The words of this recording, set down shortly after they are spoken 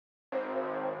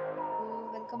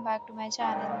welcome back to my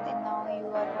channel. And now you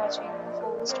are watching a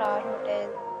 4-star hotel.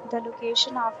 The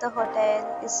location of the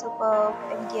hotel is superb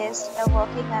and guests love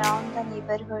walking around the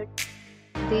neighborhood.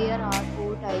 There are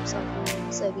 4 types of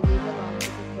rooms available on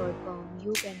booking.com.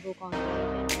 You can book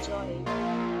online and enjoy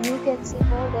it. You can see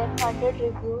more than 100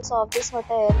 reviews of this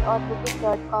hotel on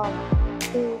booking.com.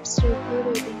 Its review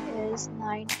rating is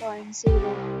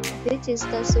 9.0, which is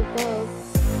the superb.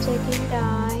 Check-in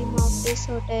time of this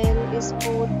hotel is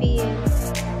 4 p.m.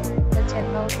 The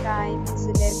check-out time is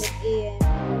 11 a.m.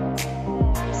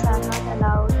 Pets are not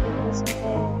allowed in this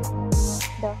hotel.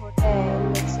 The hotel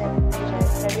accepts major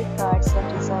credit cards and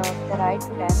reserves the right to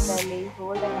temporarily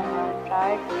hold an amount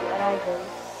prior to arrival.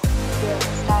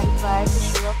 Guests are required to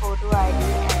show a photo ID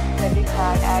and credit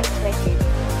card at check-in.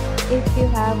 If you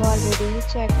have already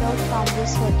checked out from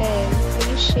this hotel,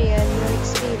 please share your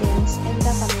experience in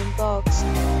the comment box. For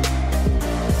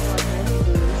more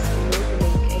details, below the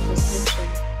link in description.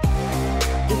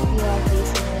 If you are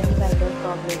facing any kind of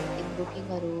problem in booking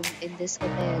a room in this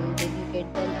hotel, then you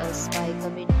can tell us by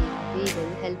commenting. We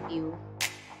will help you.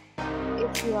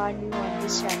 If you are new on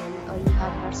this channel or you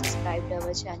have not subscribed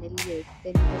our channel yet,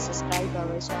 then you can subscribe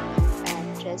our channel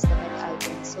and press the bell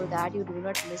icon so that you do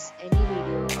not miss any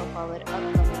video of our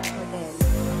upcoming hotel.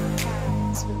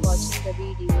 Thanks for watching the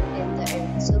video till the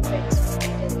end. So friends,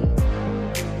 meet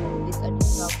again with a new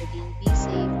property. Be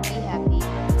safe, be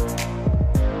happy.